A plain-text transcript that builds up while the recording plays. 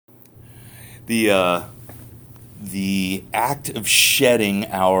the act of shedding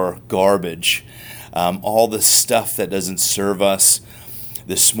our garbage, all the stuff that doesn't serve us.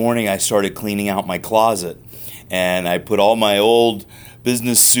 This morning I started cleaning out my closet, and I put all my old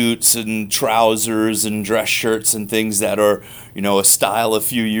business suits and trousers and dress shirts and things that are, a style a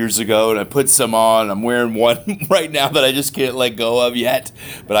few years ago, and I put some on. I'm wearing one right now that I just can't let go of yet,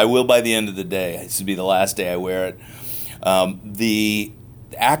 but I will by the end of the day. This will be the last day I wear it. The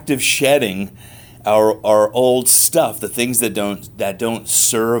act of shedding our old stuff, the things that don't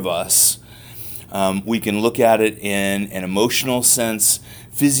serve us. We can look at it in an emotional sense,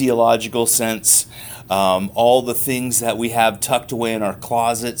 physiological sense, all the things that we have tucked away in our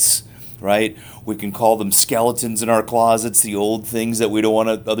closets, right? We can call them skeletons in our closets, the old things that we don't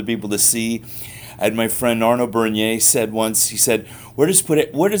want other people to see. I had my friend Arnaud Bernier said once, he said, where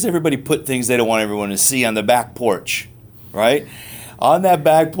does everybody put things they don't want everyone to see? On the back porch, right? On that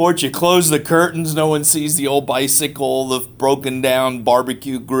back porch, you close the curtains, no one sees the old bicycle, the broken down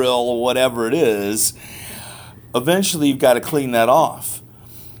barbecue grill, or whatever it is. Eventually, you've got to clean that off.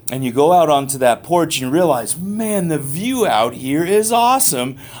 And you go out onto that porch and you realize, man, the view out here is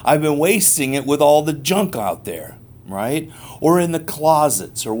awesome. I've been wasting it with all the junk out there, right? Or in the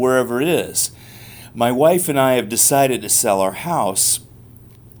closets or wherever it is. My wife and I have decided to sell our house,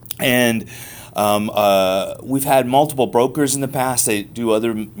 and we've had multiple brokers in the past. They do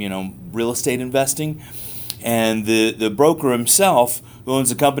other, real estate investing. And the broker himself, who owns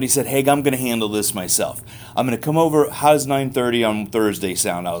the company, said, hey, I'm going to handle this myself. I'm going to come over. How does 9:30 on Thursday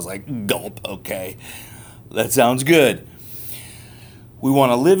sound? I was like, gulp, okay. That sounds good. We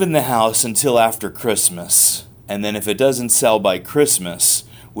want to live in the house until after Christmas. And then if it doesn't sell by Christmas,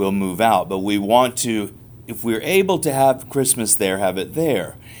 we'll move out. But we want to, if we're able to have Christmas there, have it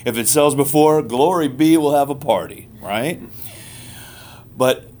there. If it sells before, glory be, we'll have a party, right?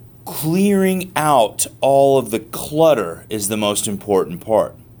 But clearing out all of the clutter is the most important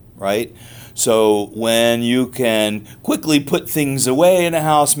part, right? So when you can quickly put things away in a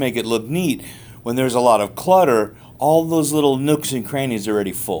house, make it look neat, when there's a lot of clutter, all those little nooks and crannies are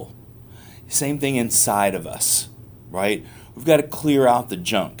already full. Same thing inside of us, right? We've got to clear out the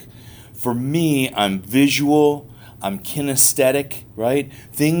junk. For me, I'm visual, I'm kinesthetic, right?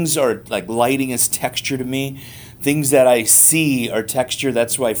 Things are like lighting is texture to me. Things that I see are texture.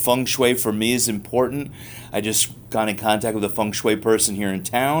 That's why feng shui for me is important. I just got in contact with a feng shui person here in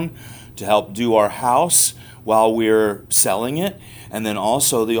town to help do our house while we're selling it, and then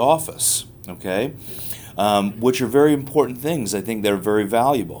also the office, okay? Which are very important things. I think they're very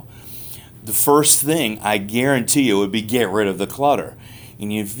valuable. The first thing, I guarantee you, would be get rid of the clutter.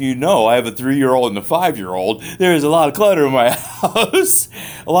 And if you know, I have a 3-year-old and a 5-year-old, there is a lot of clutter in my house.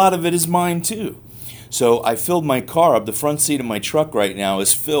 A lot of it is mine too. So I filled my car up. The front seat of my truck right now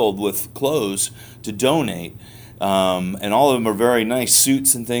is filled with clothes to donate. And all of them are very nice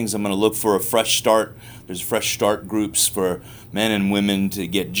suits and things. I'm going to look for a fresh start. There's fresh start groups for men and women to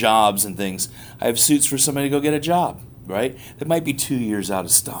get jobs and things. I have suits for somebody to go get a job, right? That might be 2 years out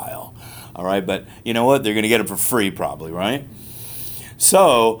of style, all right? But you know what? They're going to get it for free probably, right?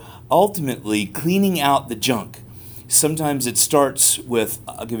 So ultimately, cleaning out the junk. Sometimes it starts with,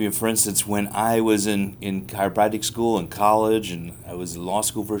 I'll give you for instance, when I was in chiropractic school and college, and I was in law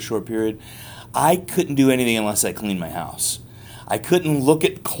school for a short period, I couldn't do anything unless I cleaned my house. I couldn't look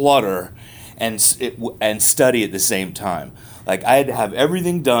at clutter and study at the same time. Like I had to have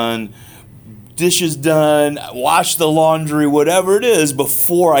everything done, dishes done, wash the laundry, whatever it is,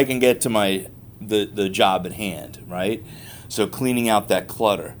 before I can get to the job at hand, right? So cleaning out that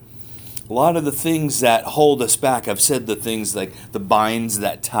clutter. A lot of the things that hold us back, I've said the things like the binds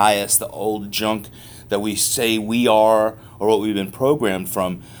that tie us, the old junk that we say we are or what we've been programmed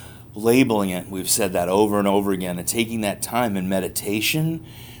from, labeling it. We've said that over and over again, and taking that time in meditation,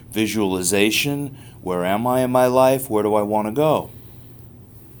 visualization. Where am I in my life? Where do I want to go?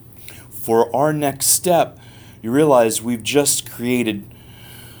 For our next step, you realize we've just created,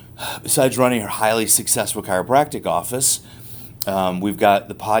 besides running a highly successful chiropractic office, we've got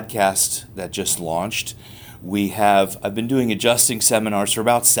the podcast that just launched. I've been doing adjusting seminars for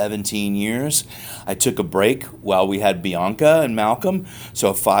about 17 years. I took a break while we had Bianca and Malcolm, so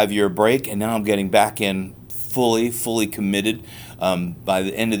a 5-year break, and now I'm getting back in fully committed. By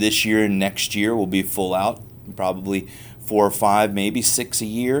the end of this year and next year, we'll be full out, probably 4 or 5, maybe 6 a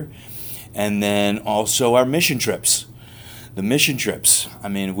year. And then also our mission trips. The mission trips, I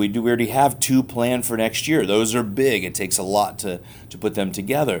mean, we already have 2 planned for next year. Those are big. It takes a lot to put them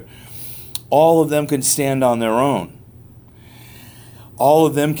together. All of them can stand on their own. All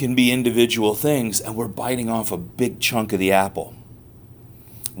of them can be individual things, and we're biting off a big chunk of the apple.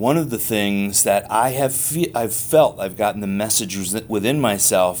 one of the things that I've felt, I've gotten the message within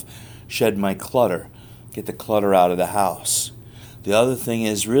myself, shed my clutter, get the clutter out of the house. The other thing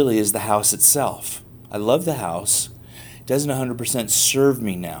is the house itself. I love the house. It doesn't 100% serve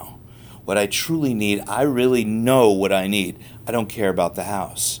me now. What I truly need, I really know what I need. I don't care about the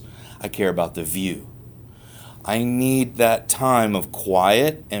house. I care about the view. I need that time of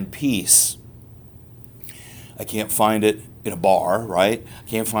quiet and peace. I can't find it in a bar, right? I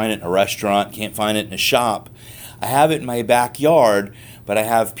can't find it in a restaurant, can't find it in a shop. I have it in my backyard, but I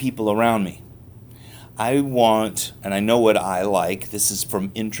have people around me. I want, and I know what I like, this is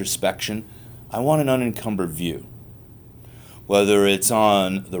from introspection, I want an unencumbered view. Whether it's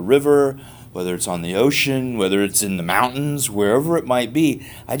on the river, whether it's on the ocean, whether it's in the mountains, wherever it might be,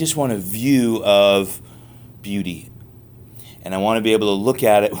 I just want a view of beauty. And I want to be able to look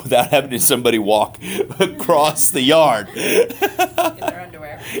at it without having somebody walk across the yard. In their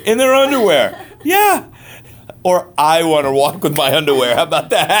underwear. In their underwear. Yeah. Or I want to walk with my underwear. How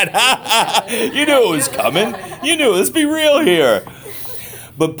about that? You knew it was coming. You knew. Let's be real here.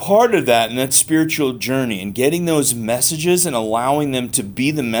 But part of that, and that spiritual journey, and getting those messages and allowing them to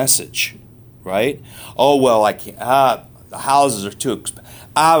be the message, right? Oh, well, I can't. The houses are too expensive.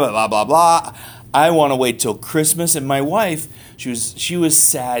 Blah, blah, blah, blah. I want to wait till Christmas. And my wife, she was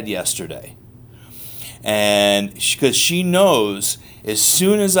sad yesterday. And because she knows as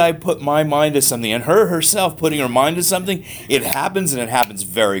soon as I put my mind to something, and herself putting her mind to something, it happens, and it happens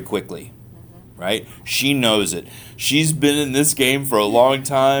very quickly, right? She knows it. She's been in this game for a long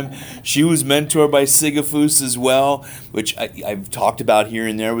time. She was mentored by Sigafus as well, which I've talked about here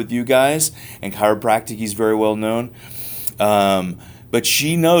and there with you guys, and chiropractic, he's very well known. But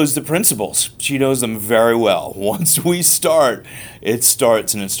she knows the principles. She knows them very well. Once we start, it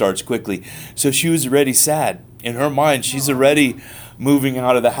starts, and it starts quickly. So she was already sad. In her mind, she's already moving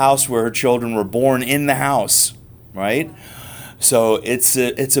out of the house where her children were born in the house, right? So it's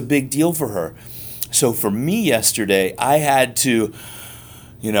a big deal for her. So for me yesterday, I had to,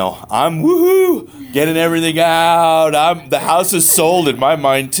 I'm woohoo, getting everything out. The house is sold in my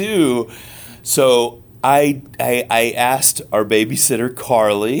mind too. So I asked our babysitter,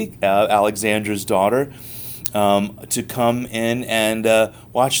 Carly, Alexandra's daughter, to come in and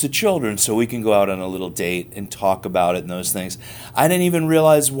watch the children so we can go out on a little date and talk about it and those things. I didn't even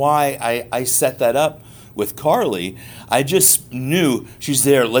realize why I set that up with Carly. I just knew she's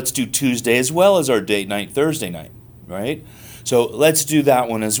there. Let's do Tuesday as well as our date night Thursday night, right? So let's do that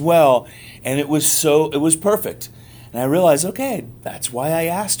one as well. And it was perfect. And I realized, okay, that's why I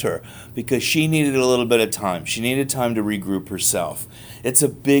asked her, because she needed a little bit of time. She needed time to regroup herself. It's a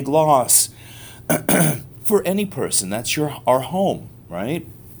big loss for any person. That's our home, right?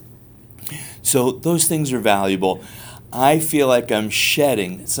 So those things are valuable. I feel like I'm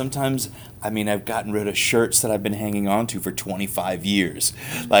shedding. Sometimes, I've gotten rid of shirts that I've been hanging on to for 25 years.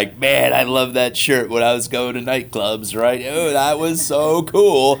 Like, man, I love that shirt when I was going to nightclubs, right? Oh, that was so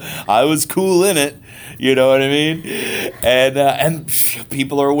cool. I was cool in it. You know what I mean? And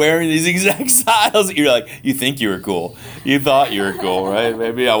people are wearing these exact styles. You're like, you think you were cool. You thought you were cool, right?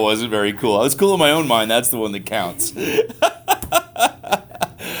 Maybe I wasn't very cool. I was cool in my own mind. That's the one that counts. You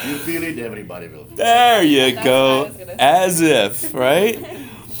feel it, everybody will. There you go. As if, right?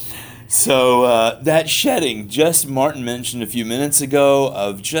 So that shedding, just Martin mentioned a few minutes ago,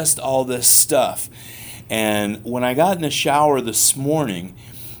 of just all this stuff. And when I got in the shower this morning,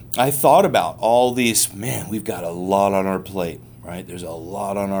 I thought about all these, man, we've got a lot on our plate, right? There's a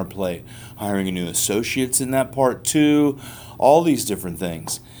lot on our plate. Hiring a new associates in that part too, all these different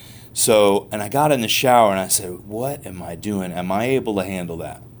things. So, and I got in the shower and I said, what am I doing? Am I able to handle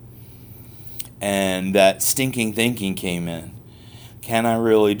that? And that stinking thinking came in. Can I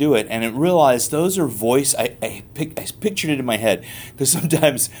really do it? And I realized those are I pictured it in my head, because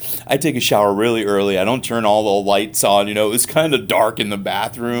sometimes I take a shower really early. I don't turn all the lights on. It was kind of dark in the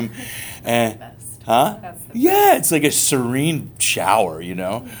bathroom. And, yeah, it's like a serene shower,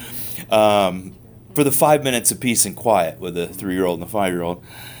 for the 5 minutes of peace and quiet with a 3-year-old and a 5-year-old,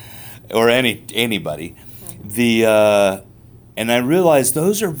 or anybody. And I realized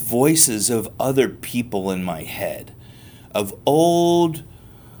those are voices of other people in my head, of old,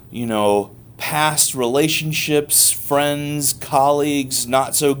 past relationships, friends, colleagues,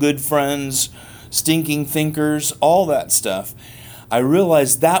 not so good friends, stinking thinkers, all that stuff. I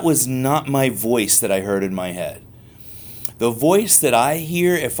realized that was not my voice that I heard in my head. The voice that I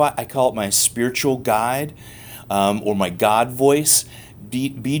hear, I call it my spiritual guide, or my God voice.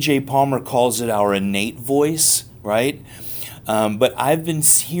 B.J. Palmer calls it our innate voice, right? But I've been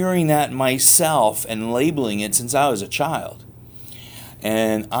hearing that myself and labeling it since I was a child.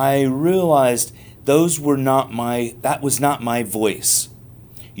 And I realized that was not my voice.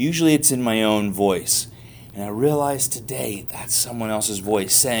 Usually it's in my own voice. And I realized today that's someone else's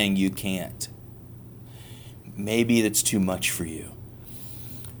voice saying you can't. Maybe that's too much for you.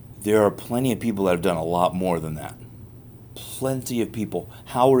 There are plenty of people that have done a lot more than that. Plenty of people.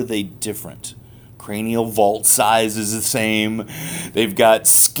 How are they different? Cranial vault size is the same. They've got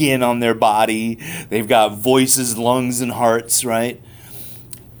skin on their body. They've got voices, lungs, and hearts, right?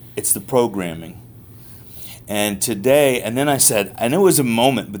 It's the programming. And today, and then I said, I know it was a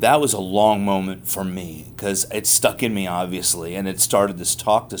moment, but that was a long moment for me because it stuck in me, obviously. And it started this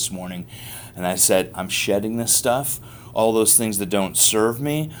talk this morning. And I said, I'm shedding this stuff, all those things that don't serve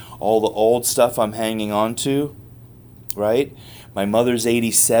me, all the old stuff I'm hanging on to, right? My mother's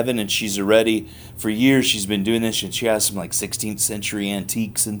 87, and she's already, for years, she's been doing this, and she has some like 16th century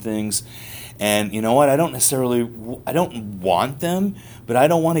antiques and things. And you know what? I don't want them, but I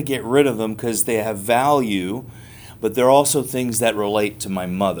don't want to get rid of them because they have value. But they're also things that relate to my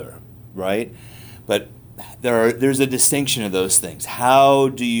mother, right? But there's a distinction of those things. How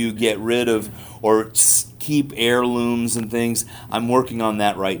do you get rid of or keep heirlooms and things? I'm working on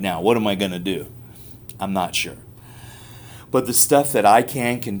that right now. What am I going to do? I'm not sure. But the stuff that I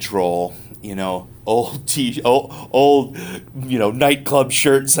can control, old nightclub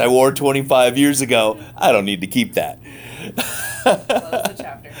shirts I wore 25 years ago, I don't need to keep that. Close the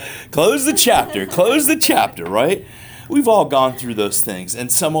chapter. Close the chapter. Close the chapter, right? We've all gone through those things. And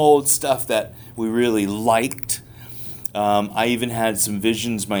some old stuff that we really liked. I even had some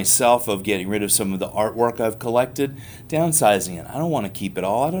visions myself of getting rid of some of the artwork I've collected, downsizing it. I don't want to keep it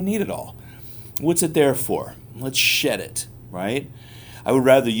all. I don't need it all. What's it there for? Let's shed it, right? I would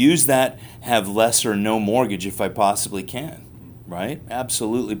rather use that, have less or no mortgage if I possibly can, right?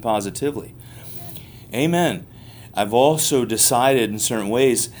 Absolutely, positively. Amen. I've also decided in certain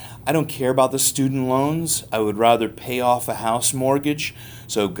ways, I don't care about the student loans. I would rather pay off a house mortgage.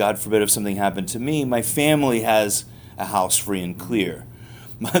 So God forbid if something happened to me, my family has a house free and clear.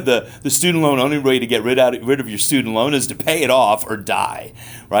 The student loan, only way to get rid of your student loan is to pay it off or die,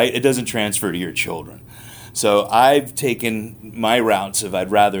 right? It doesn't transfer to your children. So I've taken my routes of I'd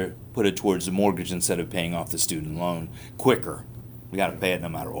rather put it towards the mortgage instead of paying off the student loan quicker. We got to pay it no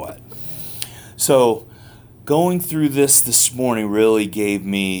matter what. So going through this morning really gave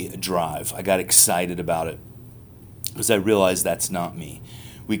me a drive. I got excited about it because I realized that's not me.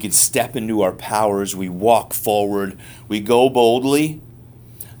 We can step into our powers. We walk forward. We go boldly.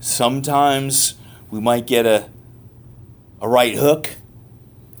 Sometimes we might get a right hook.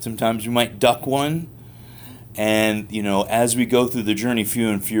 Sometimes we might duck one. And, as we go through the journey,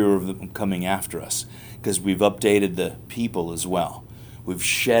 fewer and fewer of them coming after us because we've updated the people as well. We've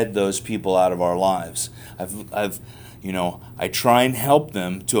shed those people out of our lives. I try and help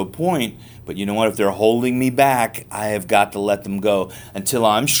them to a point, but you know what? If they're holding me back, I have got to let them go until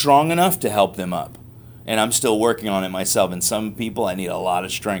I'm strong enough to help them up. And I'm still working on it myself. And some people I need a lot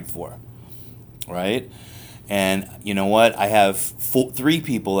of strength for, right? And you know what? I have 3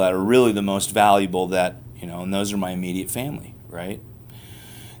 people that are really the most valuable that, and those are my immediate family, right?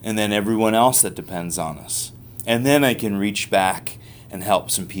 And then everyone else that depends on us. And then I can reach back and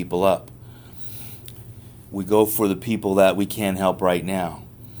help some people up. We go for the people that we can't help right now.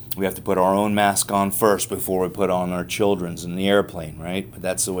 We have to put our own mask on first before we put on our children's in the airplane, right? But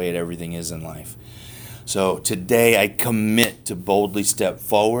that's the way everything is in life. So today I commit to boldly step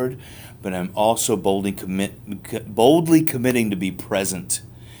forward, but I'm also boldly committing to be present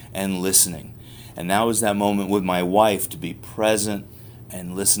and listening. And now is that moment with my wife to be present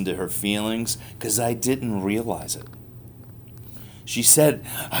and listen to her feelings because I didn't realize it. She said,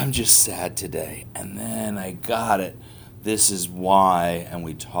 I'm just sad today. And then I got it. This is why. And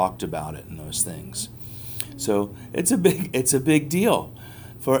we talked about it and those things. So it's a big deal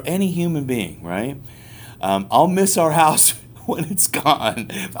for any human being, right? I'll miss our house when it's gone.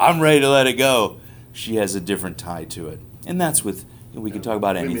 If I'm ready to let it go. She has a different tie to it. And that's we can talk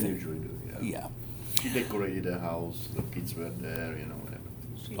about anything. Women usually do, Yeah. She decorated the house, the kids were there, whatever.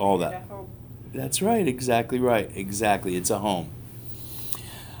 All that. That's right, exactly right. Exactly. It's a home.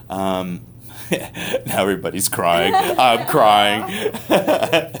 Now everybody's crying. I'm crying.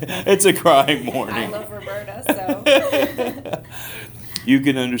 It's a crying morning. I love Roberta, so. You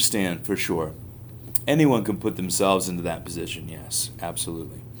can understand, for sure. Anyone can put themselves into that position, yes,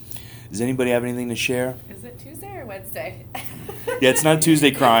 absolutely. Does anybody have anything to share? Is it Tuesday or Wednesday? Yeah, it's not Tuesday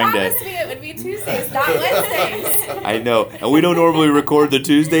crying day. You promised me it would be Tuesdays, not Wednesdays. I know, and we don't normally record the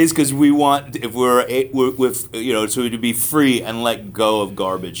Tuesdays because we want, if so to be free and let go of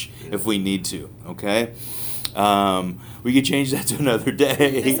garbage if we need to. Okay, We could change that to another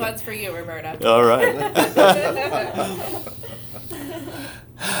day. This one's for you, Roberta. All right.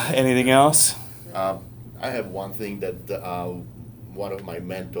 Anything else? I have one thing that one of my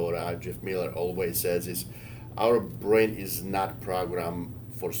mentor, Jeff Miller, always says is, our brain is not programmed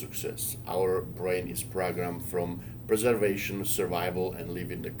for success. Our brain is programmed from preservation, survival, and live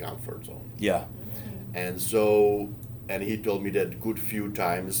in the comfort zone. Yeah. And so, and he told me that good few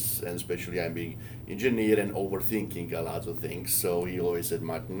times, and especially I'm being engineer and overthinking a lot of things. So he always said,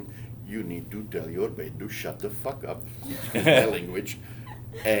 Martin, you need to tell your brain to shut the fuck up, excuse my language,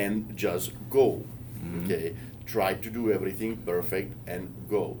 and just go. Okay, try to do everything perfect and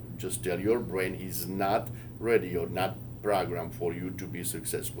go. Just tell your brain he's not ready or not programmed for you to be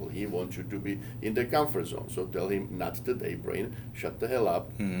successful. He wants you to be in the comfort zone. So tell him, not today, brain. Shut the hell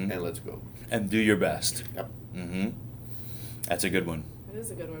up and let's go. And do your best. Yep. That's a good one. It is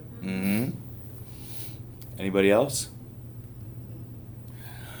a good one. Anybody else?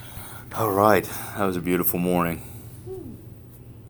 All right. That was a beautiful morning.